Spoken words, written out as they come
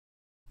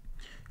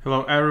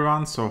Hello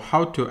everyone, so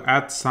how to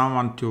add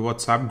someone to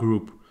WhatsApp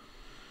group.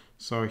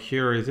 So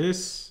here it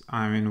is,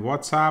 I'm in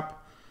WhatsApp.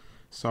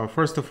 So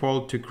first of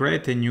all, to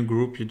create a new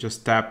group, you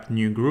just tap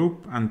new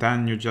group and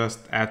then you just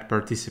add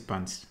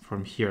participants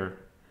from here.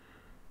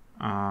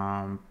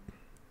 Then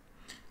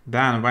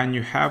when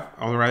you have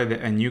already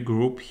a new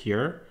group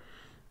here,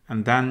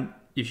 and then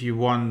if you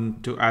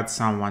want to add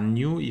someone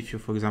new, if you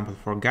for example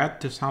forget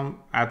to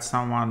add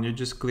someone, you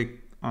just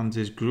click on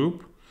this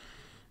group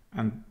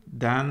and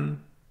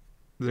then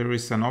there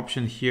is an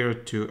option here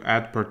to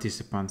add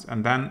participants,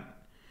 and then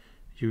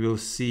you will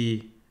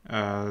see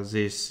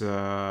this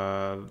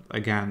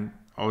again,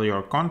 all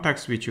your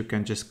contacts, which you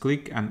can just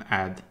click and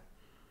add.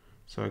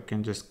 So I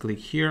can just click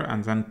here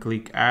and then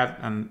click add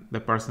and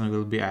the person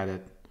will be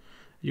added.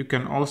 You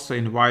can also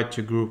invite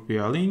your group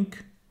via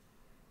link,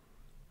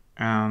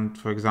 and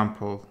for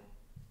example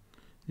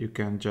you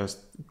can just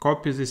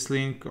copy this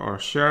link or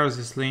share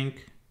this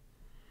link,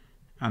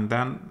 and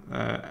then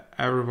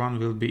everyone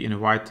will be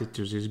invited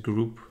to this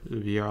group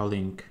via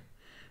link.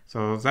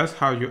 So that's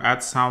how you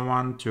add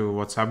someone to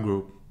WhatsApp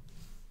group.